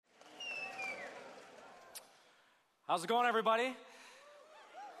How's it going, everybody?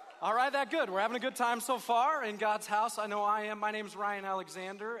 All right, that good. We're having a good time so far in God's house. I know I am. My name is Ryan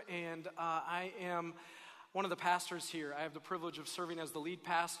Alexander, and I am one of the pastors here. I have the privilege of serving as the lead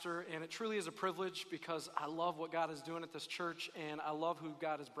pastor, and it truly is a privilege because I love what God is doing at this church, and I love who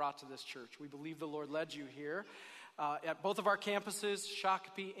God has brought to this church. We believe the Lord led you here at both of our campuses,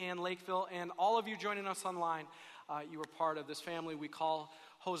 Shakopee and Lakeville, and all of you joining us online. You are part of this family we call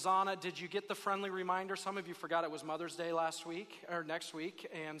Hosanna. Did you get the friendly reminder? Some of you forgot it was Mother's Day next week,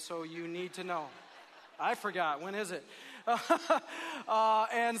 and so you need to know. I forgot. When is it?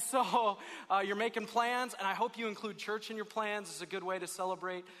 And so you're making plans, and I hope you include church in your plans. It's a good way to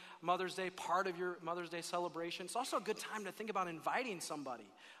celebrate Mother's Day, part of your Mother's Day celebration. It's also a good time to think about inviting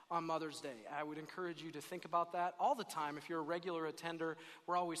somebody on Mother's Day. I would encourage you to think about that all the time. If you're a regular attender,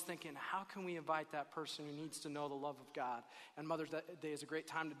 we're always thinking, how can we invite that person who needs to know the love of God? And Mother's Day is a great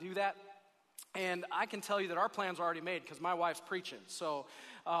time to do that. And I can tell you that our plans are already made because my wife's preaching. So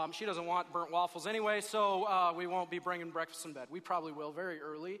she doesn't want burnt waffles anyway, so we won't be bringing breakfast in bed. We probably will very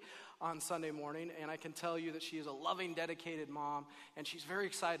early on Sunday morning. And I can tell you that she is a loving, dedicated mom. And she's very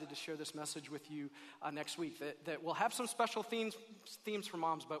excited to share this message with you next week. That we'll have some special themes for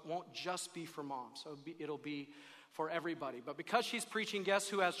moms, but won't just be for moms. So it'll be for everybody. But because she's preaching, guess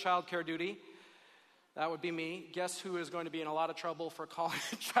who has childcare duty? That would be me. Guess who is going to be in a lot of trouble for calling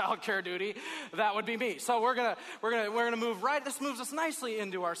it childcare duty? That would be me. So we're gonna move right. This moves us nicely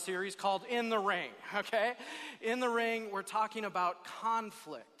into our series called In the Ring. Okay, In the Ring, we're talking about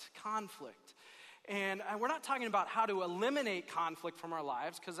conflict, and we're not talking about how to eliminate conflict from our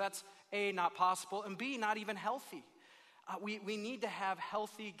lives because that's A, not possible, and B, not even healthy. We need to have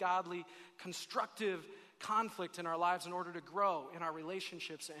healthy, godly, constructive conflict in our lives in order to grow in our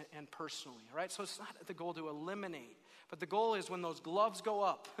relationships and personally, right? So it's not the goal to eliminate, but the goal is when those gloves go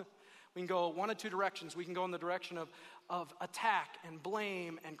up, we can go one of two directions. We can go in the direction of attack and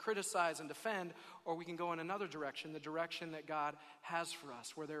blame and criticize and defend, or we can go in another direction, the direction that God has for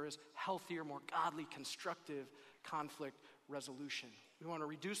us, where there is healthier, more godly, constructive conflict resolution. We want to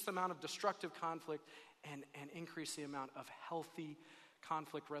reduce the amount of destructive conflict and increase the amount of healthy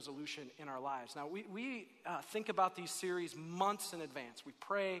conflict resolution in our lives. Now, we think about these series months in advance. We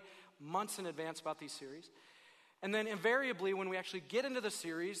pray months in advance about these series. And then invariably, when we actually get into the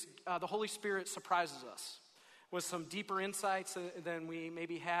series, the Holy Spirit surprises us with some deeper insights than we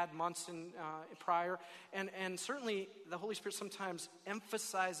maybe had months prior. And certainly, the Holy Spirit sometimes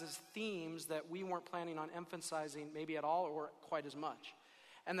emphasizes themes that we weren't planning on emphasizing maybe at all or quite as much.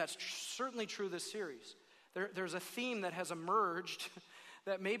 And that's certainly true this series. There's a theme that has emerged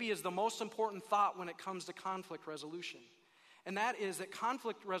that maybe is the most important thought when it comes to conflict resolution. And that is that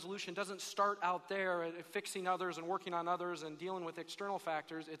conflict resolution doesn't start out there at fixing others and working on others and dealing with external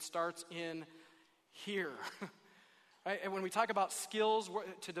factors. It starts in here. Right? And when we talk about skills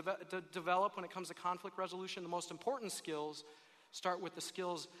to develop when it comes to conflict resolution, the most important skills start with the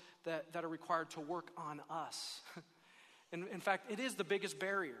skills that are required to work on us. In fact, it is the biggest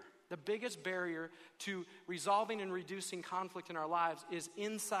barrier. The biggest barrier to resolving and reducing conflict in our lives is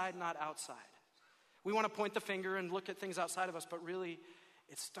inside, not outside. We want to point the finger and look at things outside of us, but really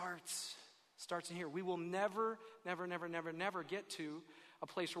it starts in here. We will never get to a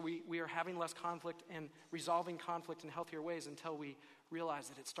place where we are having less conflict and resolving conflict in healthier ways until we realize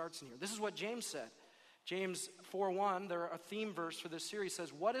that it starts in here. This is what James said. James 4:1, a theme verse for this series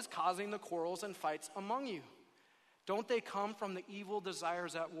says, "What is causing the quarrels and fights among you? Don't they come from the evil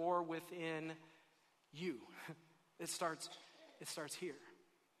desires at war within you?" It starts here.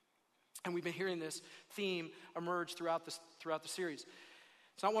 And we've been hearing this theme emerge throughout the series.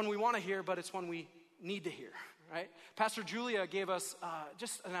 It's not one we want to hear, but it's one we need to hear, right? Pastor Julia gave us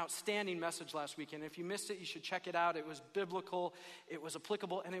just an outstanding message last weekend. If you missed it, you should check it out. It was biblical, it was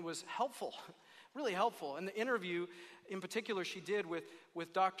applicable, and it was helpful, really helpful. And the interview in particular she did with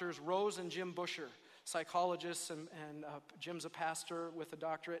doctors Rose and Jim Busher, psychologists, and Jim's a pastor with a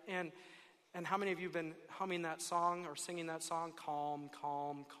doctorate. And how many of you have been humming that song or singing that song? Calm,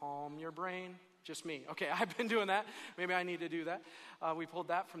 calm, calm your brain. Just me. Okay, I've been doing that. Maybe I need to do that. We pulled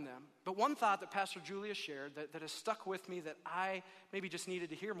that from them. But one thought that Pastor Julia shared that has stuck with me that I maybe just needed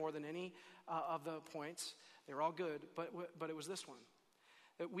to hear more than any of the points, they were all good, but it was this one.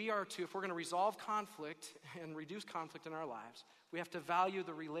 That we are to, if we're going to resolve conflict and reduce conflict in our lives, we have to value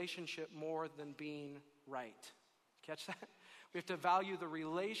the relationship more than being right. Catch that? We have to value the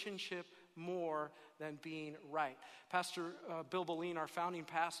relationship more than being right. Pastor Bill Boleen, our founding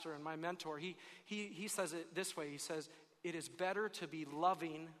pastor and my mentor, he says it this way. He says, it is better to be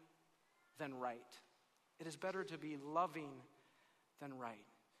loving than right. It is better to be loving than right.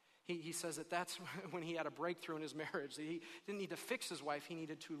 He says that that's when he had a breakthrough in his marriage. That he didn't need to fix his wife, he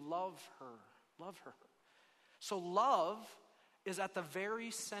needed to love her. Love her. So love is at the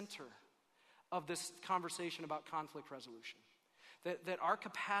very center of this conversation about conflict resolution. That our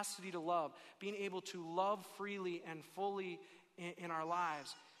capacity to love, being able to love freely and fully in our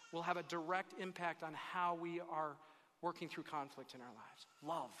lives, will have a direct impact on how we are working through conflict in our lives.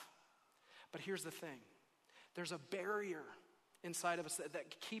 Love. But here's the thing. There's a barrier inside of us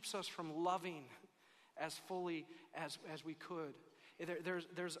that keeps us from loving as fully as we could.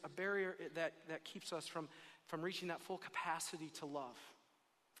 There's a barrier that keeps us from reaching that full capacity to love.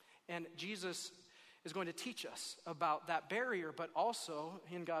 And Jesus is going to teach us about that barrier, but also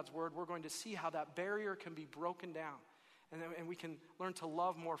in God's word, we're going to see how that barrier can be broken down. And we can learn to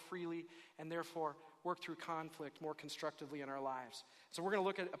love more freely and therefore work through conflict more constructively in our lives. So we're going to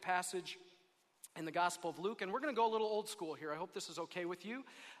look at a passage in the Gospel of Luke, and we're going to go a little old school here. I hope this is okay with you.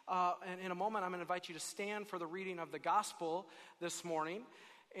 And in a moment, I'm going to invite you to stand for the reading of the Gospel this morning.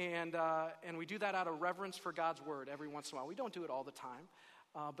 And we do that out of reverence for God's word every once in a while. We don't do it all the time,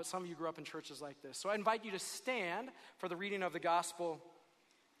 but some of you grew up in churches like this. So I invite you to stand for the reading of the Gospel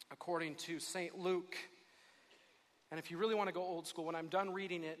according to St. Luke. And if you really want to go old school, when I'm done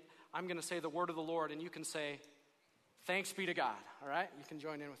reading it, I'm going to say the word of the Lord, and you can say, thanks be to God, all right? You can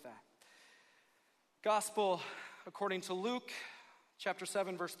join in with that. Gospel according to Luke, chapter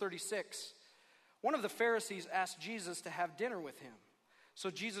 7, verse 36. One of the Pharisees asked Jesus to have dinner with him. So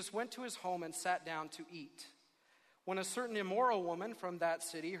Jesus went to his home and sat down to eat. When a certain immoral woman from that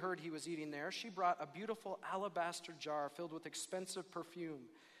city heard he was eating there, she brought a beautiful alabaster jar filled with expensive perfume.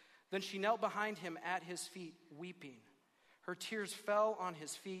 Then she knelt behind him at his feet, weeping. Her tears fell on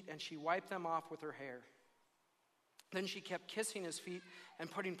his feet, and she wiped them off with her hair. Then she kept kissing his feet and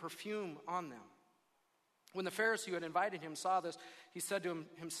putting perfume on them. When the Pharisee who had invited him saw this, he said to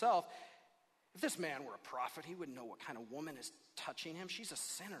himself, if this man were a prophet, he would know what kind of woman is touching him. She's a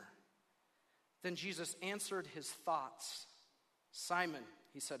sinner. Then Jesus answered his thoughts. Simon,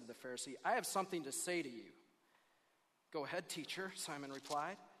 he said to the Pharisee, I have something to say to you. Go ahead, teacher, Simon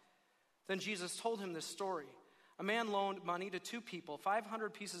replied. Then Jesus told him this story. A man loaned money to two people,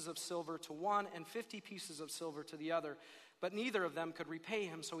 500 pieces of silver to one and 50 pieces of silver to the other. But neither of them could repay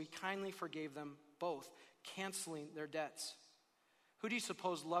him, so he kindly forgave them both, canceling their debts. Who do you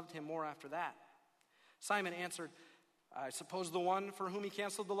suppose loved him more after that? Simon answered, I suppose the one for whom he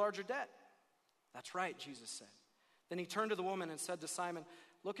canceled the larger debt. That's right, Jesus said. Then he turned to the woman and said to Simon,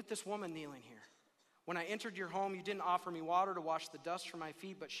 look at this woman kneeling here. When I entered your home, you didn't offer me water to wash the dust from my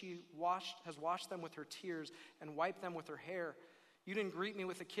feet, but she has washed them with her tears and wiped them with her hair. You didn't greet me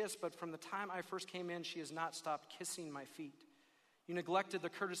with a kiss, but from the time I first came in, she has not stopped kissing my feet. You neglected the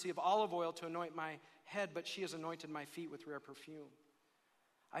courtesy of olive oil to anoint my head, but she has anointed my feet with rare perfume.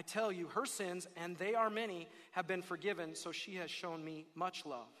 I tell you, her sins, and they are many, have been forgiven, so she has shown me much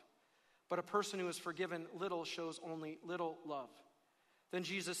love. But a person who is forgiven little shows only little love. Then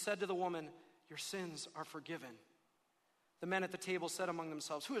Jesus said to the woman, your sins are forgiven. The men at the table said among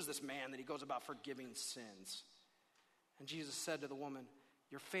themselves, who is this man that he goes about forgiving sins? And Jesus said to the woman,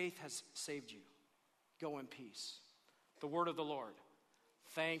 your faith has saved you. Go in peace. The word of the Lord.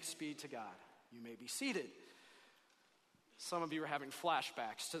 Thanks be to God. You may be seated. Some of you are having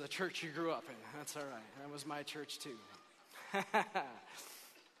flashbacks to the church you grew up in. That's all right. That was my church too.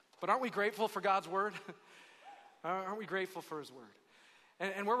 But aren't we grateful for God's word? Aren't we grateful for his word?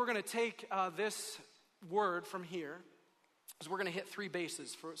 And where we're going to take this word from here is we're going to hit three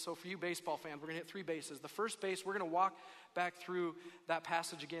bases. So for you baseball fans, we're going to hit three bases. The first base, we're going to walk back through that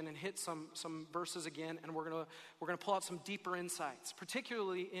passage again and hit some verses again, and we're going to pull out some deeper insights,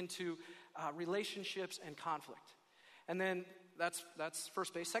 particularly into relationships and conflict. And then that's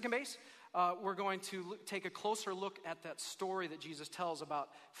first base. Second base, we're going to take a closer look at that story that Jesus tells about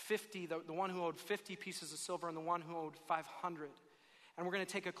 50, the one who owed 50 pieces of silver and the one who owed 500. And we're going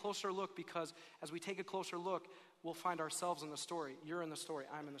to take a closer look because as we take a closer look, we'll find ourselves in the story. You're in the story.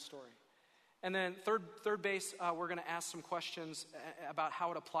 I'm in the story. And then third base, we're going to ask some questions about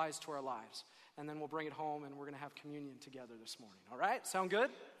how it applies to our lives. And then we'll bring it home and we're going to have communion together this morning. All right? Sound good?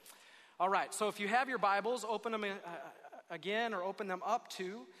 All right. So if you have your Bibles, open them again or open them up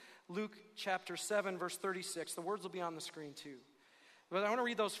to Luke chapter 7, verse 36. The words will be on the screen too. But I want to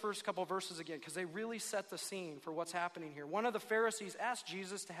read those first couple verses again because they really set the scene for what's happening here. One of the Pharisees asked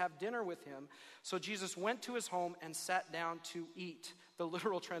Jesus to have dinner with him, so Jesus went to his home and sat down to eat. The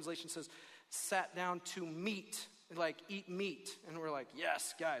literal translation says, sat down to meat, like eat meat. And we're like,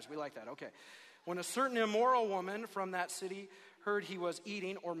 yes, guys, we like that. Okay. When a certain immoral woman from that city heard he was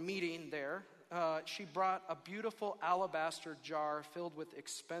eating or meeting there, she brought a beautiful alabaster jar filled with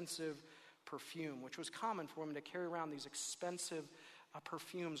expensive perfume, which was common for women to carry around these expensive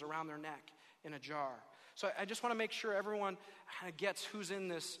perfumes around their neck in a jar. So I just want to make sure everyone kind of gets who's in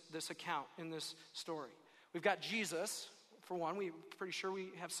this account, in this story. We've got Jesus, for one. We're pretty sure we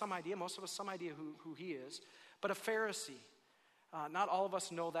have some idea, most of us some idea who he is. But a Pharisee. Not all of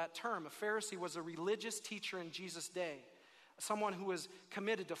us know that term. A Pharisee was a religious teacher in Jesus' day. Someone who was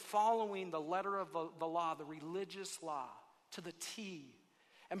committed to following the letter of the law, the religious law, to the T.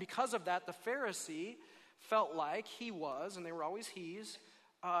 And because of that, the Pharisee felt like he was, and they were always he's,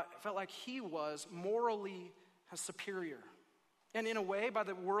 felt like he was morally superior. And in a way, by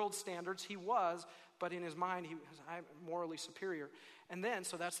the world standards, he was, but in his mind, he was morally superior. And then,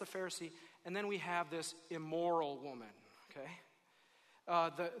 so that's the Pharisee. And then we have this immoral woman, okay?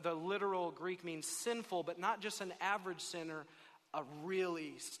 The literal Greek means sinful, but not just an average sinner, a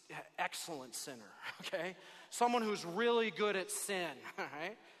really excellent sinner, okay? Someone who's really good at sin, all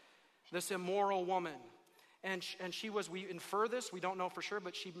right? This immoral woman. And she was, we infer this, we don't know for sure,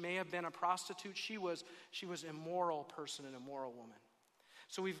 but she may have been a prostitute. She was immoral person, an immoral woman.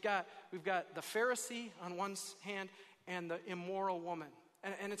 So we've got the Pharisee on one hand and the immoral woman.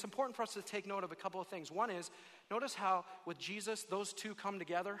 And it's important for us to take note of a couple of things. One is, notice how with Jesus, those two come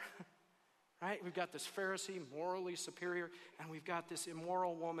together, right? We've got this Pharisee, morally superior, and we've got this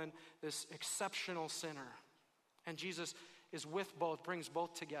immoral woman, this exceptional sinner. And Jesus is with both, brings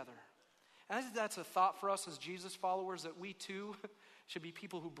both together. And I think that's a thought for us as Jesus followers, that we too should be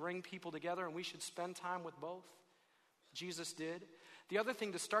people who bring people together, and we should spend time with both. Jesus did. The other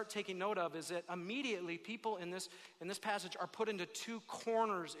thing to start taking note of is that immediately people in this passage are put into two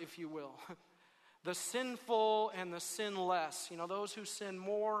corners, if you will. The sinful and the sinless. You know, those who sin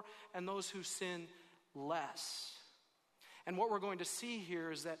more and those who sin less. And what we're going to see here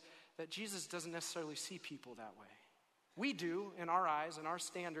is that Jesus doesn't necessarily see people that way. We do, in our eyes, in our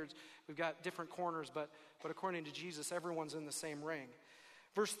standards. We've got different corners, but according to Jesus, everyone's in the same ring.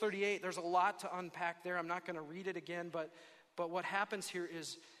 Verse 38, there's a lot to unpack there. I'm not going to read it again, but what happens here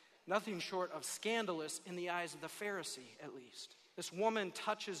is nothing short of scandalous in the eyes of the Pharisee, at least. This woman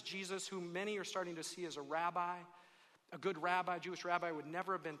touches Jesus, who many are starting to see as a rabbi. A good rabbi, Jewish rabbi, would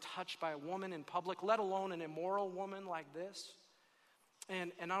never have been touched by a woman in public, let alone an immoral woman like this.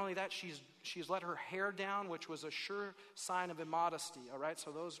 And not only that, she's let her hair down, which was a sure sign of immodesty, all right?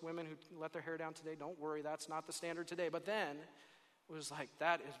 So those women who let their hair down today, don't worry, that's not the standard today. But then, it was like,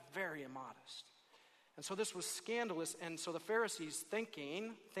 that is very immodest. And so this was scandalous, and so the Pharisees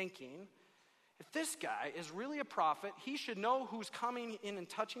thinking, if this guy is really a prophet, he should know who's coming in and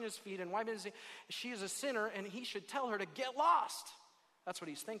touching his feet, and why is she is a sinner, and he should tell her to get lost. That's what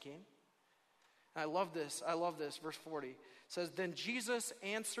he's thinking. And I love this, verse 40. It says, then Jesus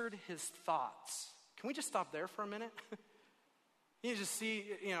answered his thoughts. Can we just stop there for a minute? You just see,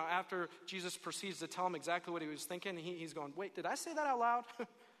 after Jesus proceeds to tell him exactly what he was thinking, he's going, wait, did I say that out loud?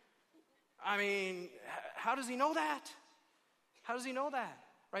 I mean, how does he know that? How does he know that?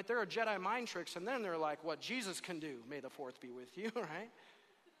 Right, there are Jedi mind tricks, and then they're like, what Jesus can do, may the fourth be with you, right?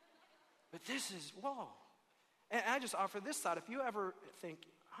 But this is, whoa. And I just offer this thought. If you ever think,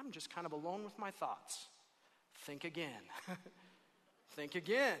 I'm just kind of alone with my thoughts, think again. Think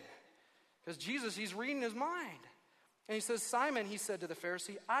again. Because Jesus, he's reading his mind. And he says, Simon, he said to the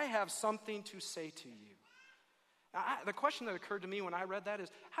Pharisee, I have something to say to you. Now, the question that occurred to me when I read that is,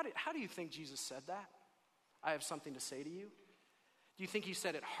 how do you think Jesus said that? I have something to say to you. Do you think he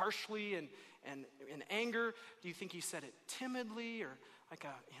said it harshly and in anger? Do you think he said it timidly or like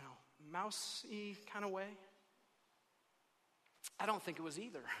a mousy kind of way? I don't think it was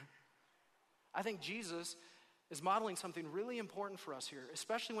either. I think Jesus is modeling something really important for us here,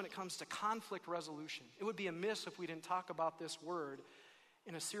 especially when it comes to conflict resolution. It would be amiss if we didn't talk about this word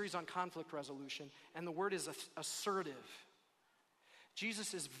in a series on conflict resolution, and the word is assertive.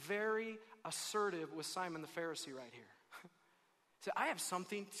 Jesus is very assertive with Simon the Pharisee right here. So I have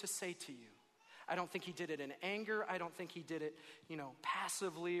something to say to you. I don't think he did it in anger. I don't think he did it,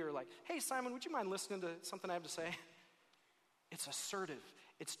 passively or like, hey, Simon, would you mind listening to something I have to say? It's assertive.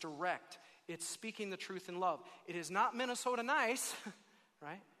 It's direct. It's speaking the truth in love. It is not Minnesota nice,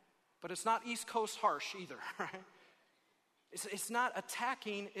 right? But it's not East Coast harsh either, right? It's not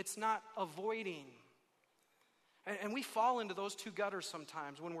attacking. It's not avoiding. And we fall into those two gutters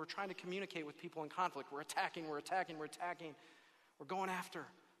sometimes when we're trying to communicate with people in conflict. We're attacking. We're going after.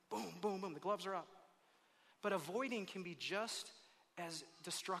 Boom, boom, boom. The gloves are up. But avoiding can be just as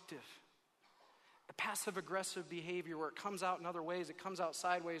destructive. A passive-aggressive behavior where it comes out in other ways. It comes out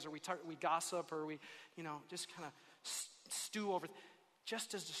sideways, or we gossip, or we, just kind of stew over.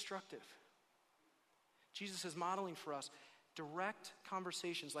 Just as destructive. Jesus is modeling for us direct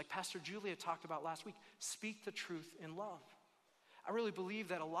conversations like Pastor Julia talked about last week. Speak the truth in love. I really believe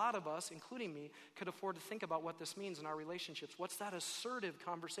that a lot of us, including me, could afford to think about what this means in our relationships. What's that assertive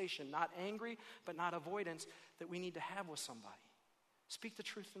conversation, not angry, but not avoidance, that we need to have with somebody? Speak the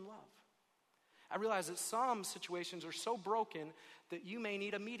truth in love. I realize that some situations are so broken that you may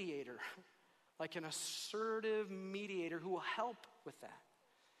need a mediator, like an assertive mediator who will help with that.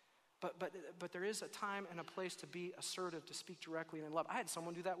 But there is a time and a place to be assertive, to speak directly and in love. I had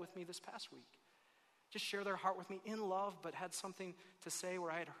someone do that with me this past week. Just share their heart with me in love, but had something to say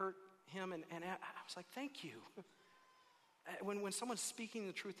where I had hurt him, and I was like, thank you. When someone's speaking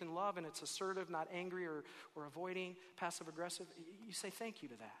the truth in love and it's assertive, not angry or avoiding, passive aggressive, you say thank you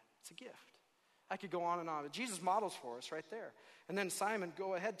to that. It's a gift. I could go on and on. Jesus models for us right there. And then Simon,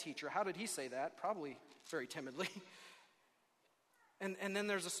 go ahead, teacher. How did he say that? Probably very timidly. And then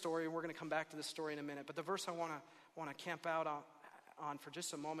there's a story, and we're going to come back to this story in a minute. But the verse I want to camp out on for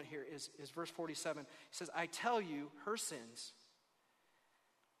just a moment here is verse 47. He says, I tell you, her sins,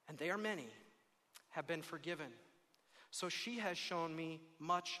 and they are many, have been forgiven. So she has shown me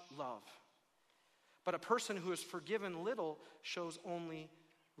much love. But a person who is forgiven little shows only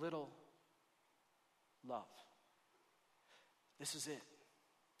little love. This is it.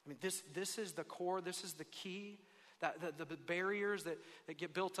 I mean, this is the core, this is the key. That the barriers that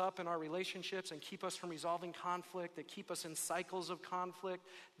get built up in our relationships and keep us from resolving conflict, that keep us in cycles of conflict,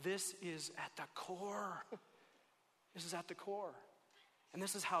 this is at the core. This is at the core. And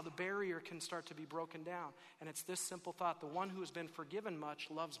this is how the barrier can start to be broken down. And it's this simple thought: the one who has been forgiven much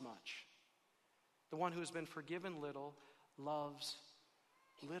loves much. The one who has been forgiven little loves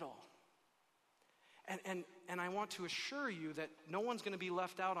little. And I want to assure you that no one's going to be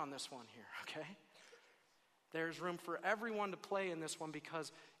left out on this one here, okay? There's room for everyone to play in this one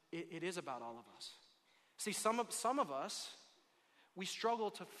because it is about all of us. See, some of us, we struggle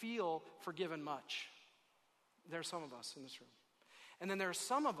to feel forgiven much. There are some of us in this room. And then there are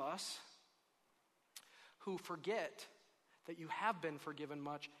some of us who forget that you have been forgiven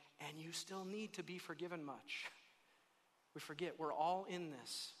much and you still need to be forgiven much. We forget we're all in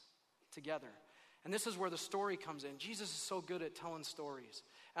this together. And this is where the story comes in. Jesus is so good at telling stories.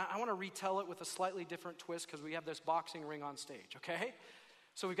 I want to retell it with a slightly different twist because we have this boxing ring on stage, okay?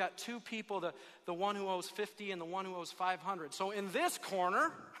 So we've got two people, the one who owes 50 and the one who owes 500. So in this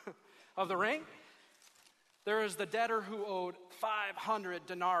corner of the ring, there is the debtor who owed 500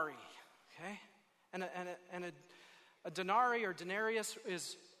 denarii, okay? And a denarii or denarius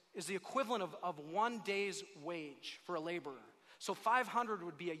is the equivalent of 1 day's wage for a laborer. So 500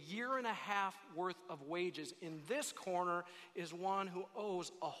 would be a year and a half worth of wages. In this corner is one who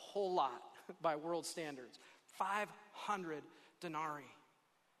owes a whole lot by world standards. 500 denarii.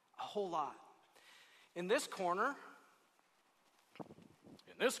 A whole lot. In this corner,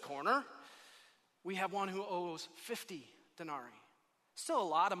 we have one who owes 50 denarii. Still a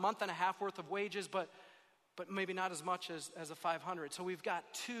lot, a month and a half worth of wages, but maybe not as much as a 500. So we've got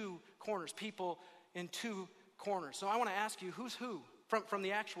two corners, people in two corners. So I want to ask you, who's who from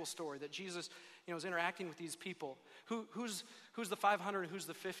the actual story that Jesus, is interacting with these people? Who's the 500 and who's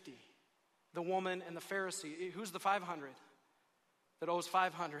the 50? The woman and the Pharisee. Who's the 500 that owes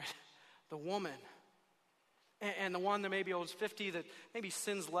 500? The woman. And the one that maybe owes 50 that maybe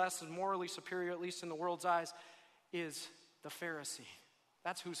sins less and morally superior, at least in the world's eyes, is the Pharisee.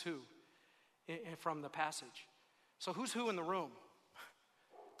 That's who's who from the passage. So who's who in the room?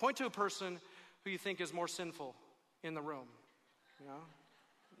 Point to a person who you think is more sinful in the room.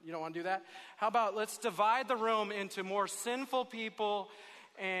 You don't want to do that? How about let's divide the room into more sinful people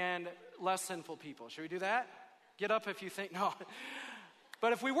and less sinful people. Should we do that? Get up if you think, no.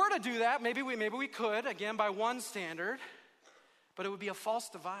 But if we were to do that, maybe we could, again, by one standard, but it would be a false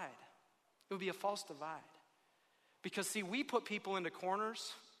divide. It would be a false divide. Because, see, we put people into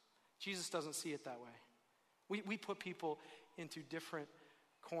corners. Jesus doesn't see it that way. We put people into different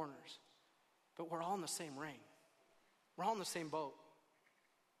corners. But we're all in the same ring. We're all in the same boat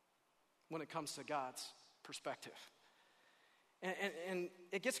when it comes to God's perspective. And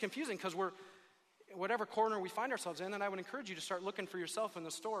it gets confusing because we're, whatever corner we find ourselves in, and I would encourage you to start looking for yourself in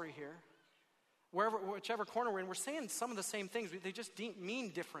the story here. Whichever corner we're in, we're saying some of the same things. They just mean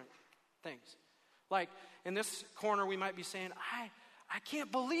different things. Like in this corner, we might be saying, I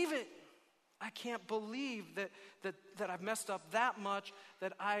can't believe it. I can't believe that I've messed up that much,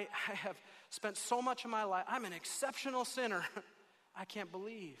 that I have spent so much of my life. I'm an exceptional sinner. I can't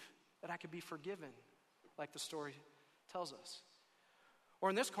believe that I could be forgiven, like the story tells us. Or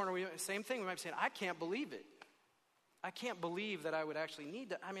in this corner, same thing. We might be saying, I can't believe it. I can't believe that I would actually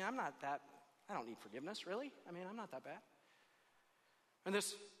need to. I'm not I don't need forgiveness, really? I mean, I'm not that bad. And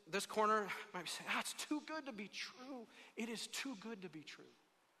this corner might be saying, it's too good to be true. It is too good to be true.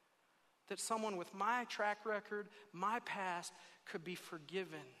 That someone with my track record, my past, could be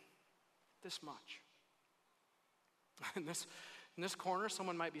forgiven this much. In this corner,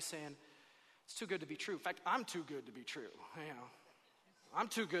 someone might be saying, it's too good to be true. In fact, I'm too good to be true. I'm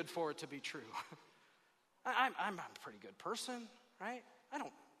too good for it to be true. I'm a pretty good person, right? I'm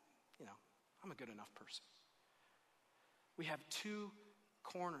a good enough person. We have two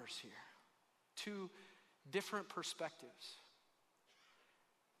corners here, two different perspectives.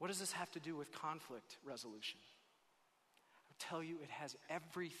 What does this have to do with conflict resolution? I'll tell you, it has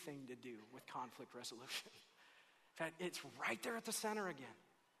everything to do with conflict resolution. In fact, it's right there at the center again.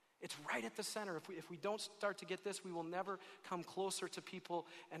 It's right at the center. If we don't start to get this, we will never come closer to people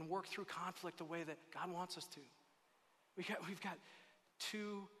and work through conflict the way that God wants us to. We've got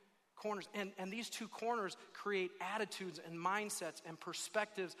two corners, and these two corners create attitudes and mindsets and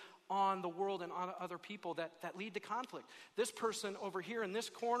perspectives on the world and on other people that lead to conflict. This person over here in this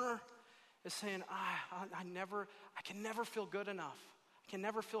corner is saying, I can never feel good enough. I can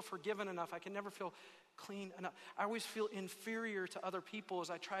never feel forgiven enough. I can never feel clean enough. I always feel inferior to other people as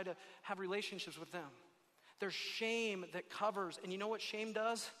I try to have relationships with them. There's shame that covers, and you know what shame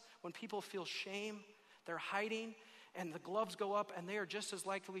does? When people feel shame, they're hiding, and the gloves go up, and they are just as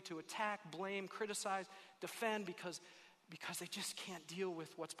likely to attack, blame, criticize, defend, because they just can't deal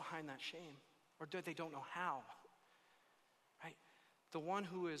with what's behind that shame, or they don't know how. Right? The one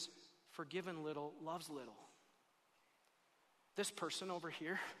who is forgiven little loves little. This person over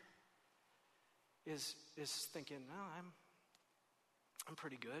here is thinking, I'm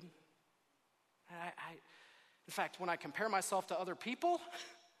pretty good. In fact, when I compare myself to other people,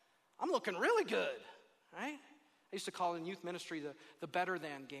 I'm looking really good, right? I used to call it in youth ministry the better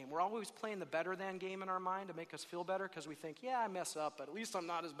than game. We're always playing the better than game in our mind to make us feel better because we think, I mess up, but at least I'm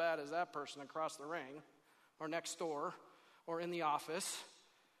not as bad as that person across the ring or next door or in the office.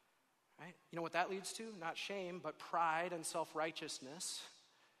 Right? You know what that leads to? Not shame, but pride and self-righteousness.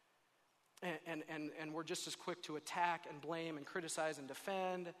 And we're just as quick to attack and blame and criticize and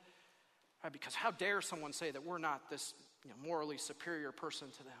defend. Right? Because how dare someone say that we're not this morally superior person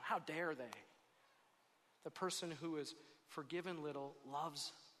to them? How dare they? The person who is forgiven little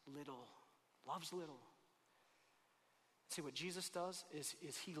loves little. Loves little. See, what Jesus does is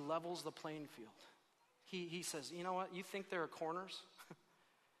he levels the playing field. He says, you know what? You think there are corners?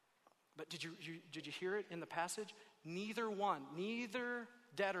 But did you hear it in the passage? Neither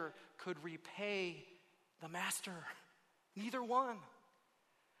debtor could repay the master. Neither one.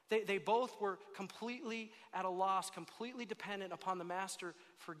 They both were completely at a loss, completely dependent upon the master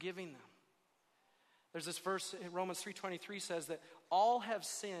forgiving them. There's this verse in Romans 3:23 says that all have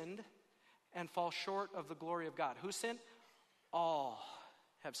sinned and fall short of the glory of God. Who sinned? All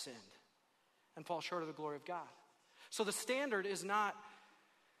have sinned and fall short of the glory of God. So the standard is not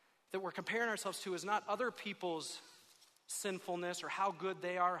that we're comparing ourselves to is not other people's sinfulness or how good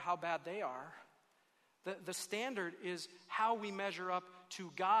they are or how bad they are. The standard is how we measure up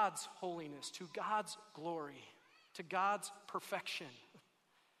to God's holiness, to God's glory, to God's perfection.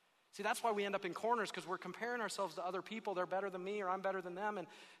 See, that's why we end up in corners, because we're comparing ourselves to other people. They're better than me or I'm better than them. And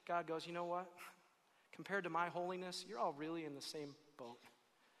God goes, you know what? Compared to my holiness, you're all really in the same boat.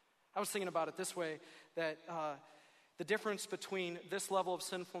 I was thinking about it this way, that the difference between this level of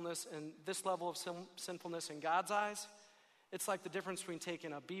sinfulness and this level of sinfulness in God's eyes, it's like the difference between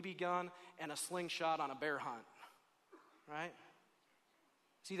taking a BB gun and a slingshot on a bear hunt, right?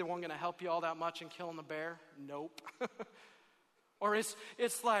 Is either one going to help you all that much in killing the bear? Nope. Or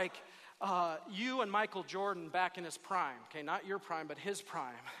it's like you and Michael Jordan back in his prime, okay, not your prime, but his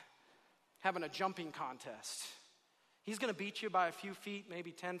prime, having a jumping contest. He's going to beat you by a few feet,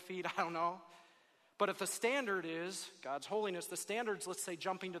 maybe 10 feet, I don't know. But if the standard is God's holiness, the standard's, let's say,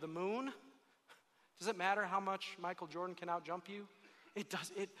 jumping to the moon, does it matter how much Michael Jordan can outjump you? It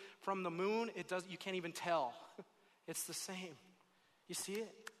does. From the moon, it does. You can't even tell. It's the same. You see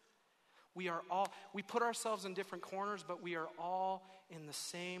it? We put ourselves in different corners, but we are all in the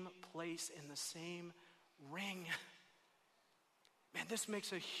same place, in the same ring. Man,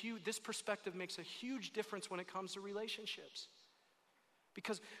 this perspective makes a huge difference when it comes to relationships.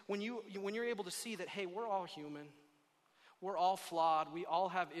 Because when you're able to see that, hey, we're all human, we're all flawed, we all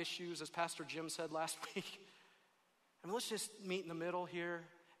have issues, as Pastor Jim said last week. I mean, let's just meet in the middle here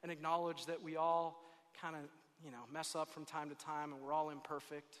and acknowledge that we all kind of, mess up from time to time and we're all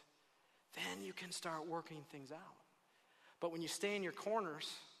imperfect. Then you can start working things out. But when you stay in your corners,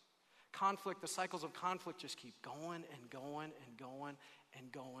 the cycles of conflict just keep going and going and going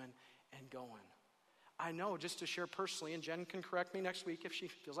and going and going. I know, just to share personally, and Jen can correct me next week if she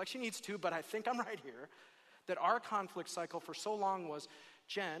feels like she needs to, but I think I'm right here, that our conflict cycle for so long was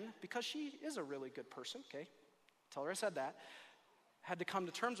Jen, because she is a really good person, okay, tell her I said that, had to come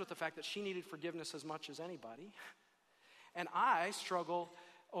to terms with the fact that she needed forgiveness as much as anybody. And I struggle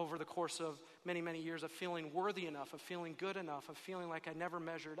over the course of many, many years of feeling worthy enough, of feeling good enough, of feeling like I never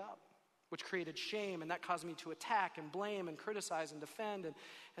measured up, which created shame, and that caused me to attack and blame and criticize and defend.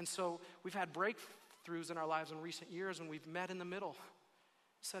 And so we've had breakthroughs in our lives in recent years when we've met in the middle.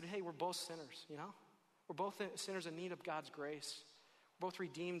 Said, hey, we're both sinners, you know? We're both sinners in need of God's grace. We're both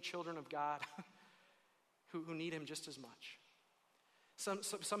redeemed children of God who need him just as much.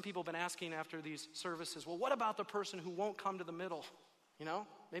 Some people have been asking after these services, well, what about the person who won't come to the middle? You know,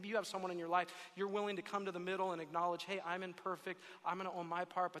 maybe you have someone in your life, you're willing to come to the middle and acknowledge, hey, I'm imperfect, I'm going to own my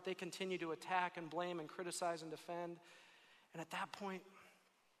part, but they continue to attack and blame and criticize and defend. And at that point,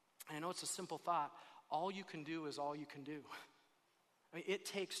 and I know it's a simple thought, all you can do is all you can do. I mean, it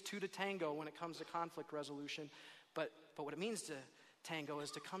takes two to tango when it comes to conflict resolution, but what it means to tango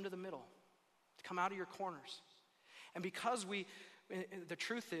is to come to the middle, to come out of your corners. And because the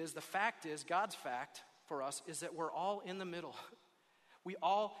truth is, the fact is, God's fact for us is that we're all in the middle. We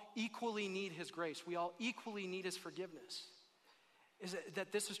all equally need his grace. We all equally need his forgiveness. Is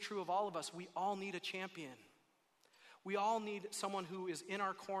that this is true of all of us. We all need a champion. We all need someone who is in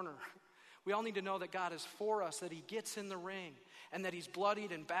our corner. We all need to know that God is for us, that he gets in the ring, and that he's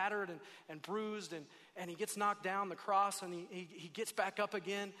bloodied and battered and bruised, and he gets knocked down the cross, and he gets back up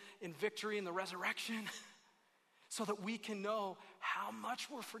again in victory in the resurrection, so that we can know how much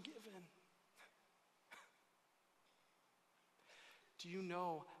we're forgiven. Do you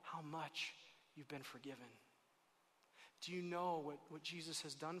know how much you've been forgiven? Do you know what Jesus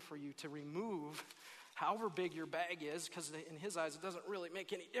has done for you to remove, however big your bag is, because in his eyes it doesn't really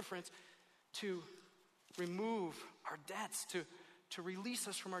make any difference, to remove our debts, to release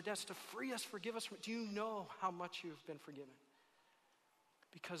us from our debts, to free us, forgive us from. Do you know how much you've been forgiven?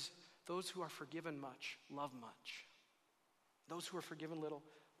 Because those who are forgiven much love much. Those who are forgiven little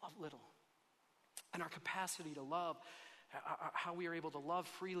love little. And our capacity to love, how we are able to love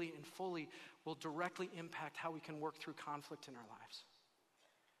freely and fully, will directly impact how we can work through conflict in our lives.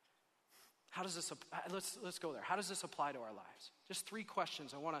 How does this, let's go there. How does this apply to our lives? Just 3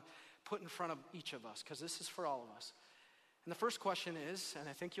 questions I want to put in front of each of us, because this is for all of us. And the first question is, and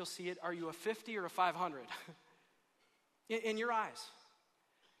I think you'll see it, are you a 50 or a 500? in your eyes.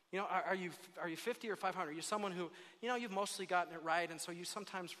 You know, are you 50 or 500? Are you someone who, you know, you've mostly gotten it right, and so you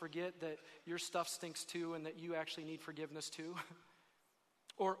sometimes forget that your stuff stinks too and that you actually need forgiveness too?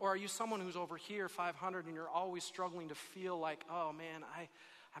 Or are you someone who's over here, 500, and you're always struggling to feel like, oh man,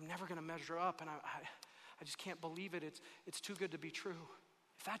 I'm never going to measure up, and I just can't believe it. It's too good to be true.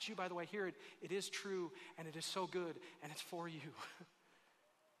 If that's you, by the way, hear it. It is true, and it is so good, and it's for you.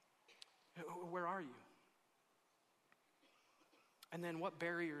 Where are you? And then what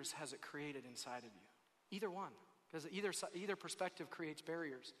barriers has it created inside of you? Either one. Because either perspective creates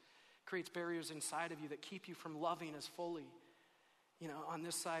barriers. Creates barriers inside of you that keep you from loving as fully. You know, on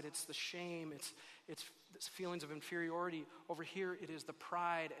this side it's the shame, it's feelings of inferiority. Over here it is the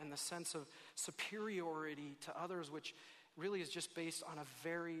pride and the sense of superiority to others, which really is just based on a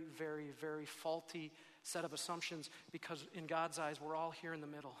very, very, very faulty set of assumptions, because in God's eyes we're all here in the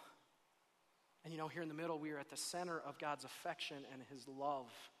middle. And you know, here in the middle, we are at the center of God's affection and his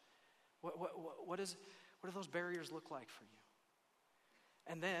love. What do those barriers look like for you?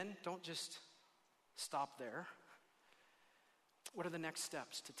 And then, don't just stop there. What are the next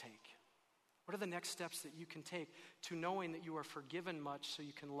steps to take? What are the next steps that you can take to knowing that you are forgiven much so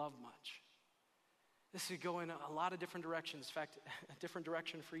you can love much? This could go in a lot of different directions. In fact, a different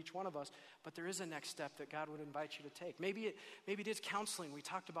direction for each one of us. But there is a next step that God would invite you to take. Maybe it is counseling. We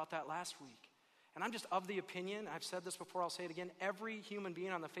talked about that last week. And I'm just of the opinion, I've said this before, I'll say it again, every human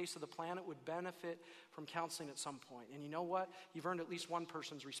being on the face of the planet would benefit from counseling at some point. And you know what? You've earned at least one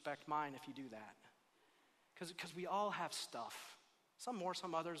person's respect, mine, if you do that. Because we all have stuff. Some more,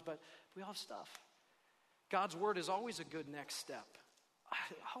 some others, but we all have stuff. God's word is always a good next step.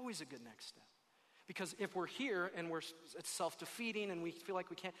 Always a good next step. Because if we're here and it's self-defeating and we feel like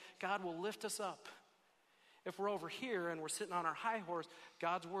we can't, God will lift us up. If we're over here and we're sitting on our high horse,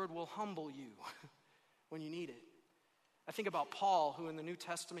 God's word will humble you when you need it. I think about Paul, who in the New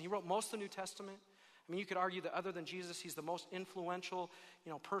Testament, he wrote most of the New Testament. I mean, you could argue that other than Jesus, he's the most influential,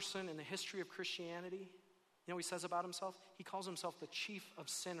 person in the history of Christianity. You know what he says about himself? He calls himself the chief of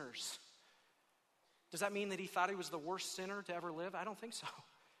sinners. Does that mean that he thought he was the worst sinner to ever live? I don't think so.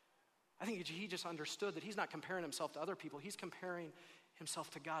 I think he just understood that he's not comparing himself to other people. He's comparing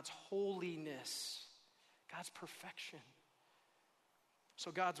himself to God's holiness, God's perfection. So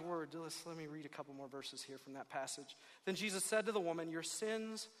God's word, let me read a couple more verses here from that passage. Then Jesus said to the woman, your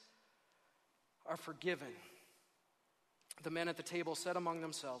sins are forgiven. The men at the table said among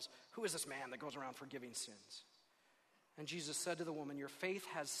themselves, who is this man that goes around forgiving sins? And Jesus said to the woman, your faith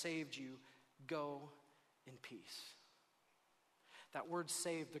has saved you. Go in peace. That word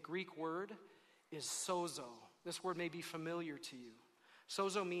saved, the Greek word is sozo. This word may be familiar to you.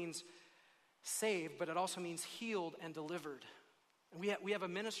 Sozo means saved, but it also means healed and delivered. And we have a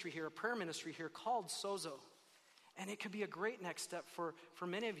ministry here, a prayer ministry here called Sozo. And it could be a great next step for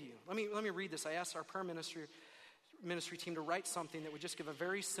many of you. Let me read this. I asked our prayer ministry team to write something that would just give a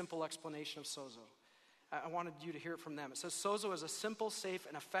very simple explanation of Sozo. I wanted you to hear it from them. It says, Sozo is a simple, safe,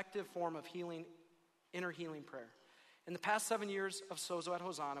 and effective form of healing, inner healing prayer. In the past 7 years of Sozo at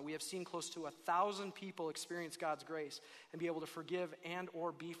Hosanna, we have seen close to 1,000 people experience God's grace and be able to forgive and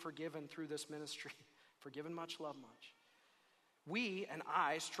or be forgiven through this ministry. Forgiven much, love much. We, and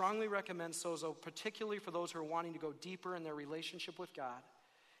I, strongly recommend Sozo, particularly for those who are wanting to go deeper in their relationship with God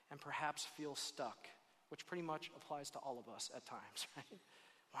and perhaps feel stuck, which pretty much applies to all of us at times, right?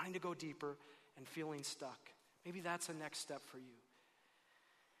 Wanting to go deeper and feeling stuck. Maybe that's a next step for you.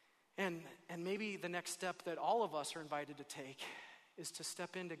 And maybe the next step that all of us are invited to take is to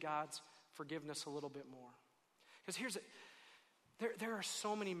step into God's forgiveness a little bit more. Because there are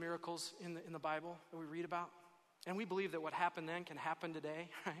so many miracles in the Bible that we read about. And we believe that what happened then can happen today,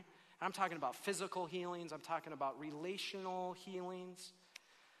 right? And I'm talking about physical healings. I'm talking about relational healings.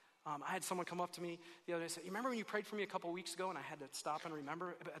 I had someone come up to me the other day and say, you remember when you prayed for me a couple weeks ago and I had to stop and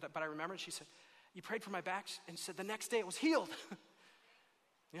remember? But I remembered. She said, you prayed for my back and said the next day it was healed.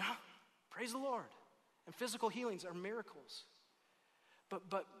 Yeah, praise the Lord. And physical healings are miracles.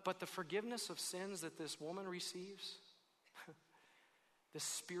 But the forgiveness of sins that this woman receives, the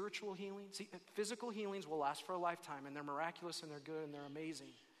spiritual healing, see, physical healings will last for a lifetime and they're miraculous and they're good and they're amazing.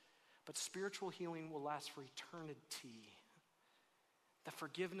 But spiritual healing will last for eternity. The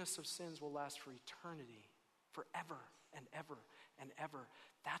forgiveness of sins will last for eternity, forever and ever and ever.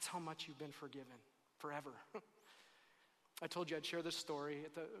 That's how much you've been forgiven, forever. I told you I'd share this story.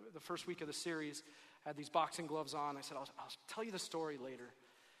 At the first week of the series, I had these boxing gloves on. I said, I'll tell you the story later.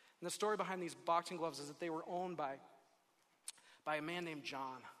 And the story behind these boxing gloves is that they were owned by a man named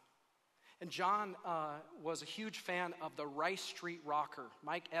John. And John was a huge fan of the Rice Street Rocker,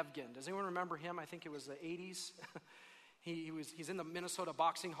 Mike Evgen. Does anyone remember him? I think it was the 80s. He's in the Minnesota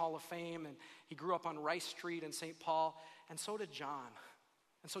Boxing Hall of Fame, and he grew up on Rice Street in St. Paul, and so did John.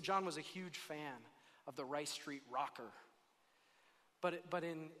 And so John was a huge fan of the Rice Street Rocker. But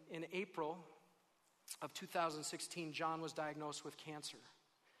in April of 2016, John was diagnosed with cancer,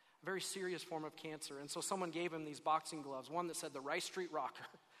 a very serious form of cancer. And so someone gave him these boxing gloves, one that said the Rice Street Rocker,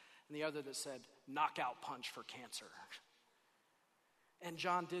 and the other that said knockout punch for cancer. And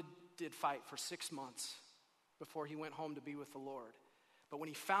John did fight for 6 months before he went home to be with the Lord. But when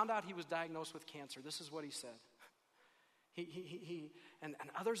he found out he was diagnosed with cancer, this is what he said. And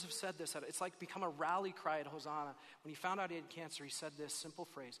others have said this. It's like become a rally cry at Hosanna. When he found out he had cancer, he said this simple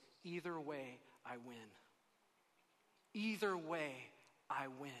phrase: either way, I win. Either way, I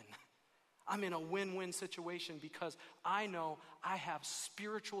win. I'm in a win-win situation because I know I have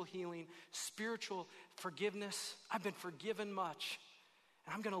spiritual healing, spiritual forgiveness. I've been forgiven much.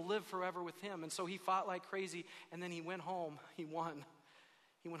 And I'm going to live forever with him. And so he fought like crazy, and then he went home. He won.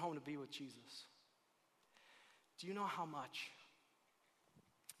 He went home to be with Jesus. Do you know how much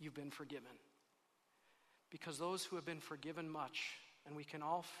you've been forgiven? Because those who have been forgiven much, and we can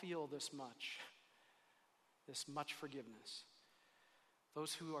all feel this much forgiveness.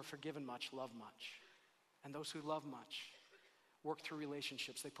 Those who are forgiven much love much. And those who love much work through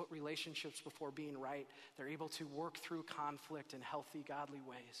relationships. They put relationships before being right. They're able to work through conflict in healthy, godly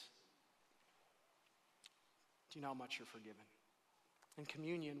ways. Do you know how much you're forgiven? In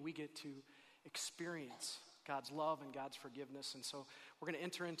communion, we get to experience God's love and God's forgiveness. And so we're going to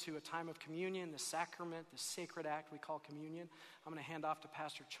enter into a time of communion, the sacrament, the sacred act we call communion. I'm going to hand off to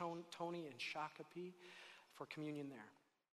Pastor Tony and Shakopee for communion there.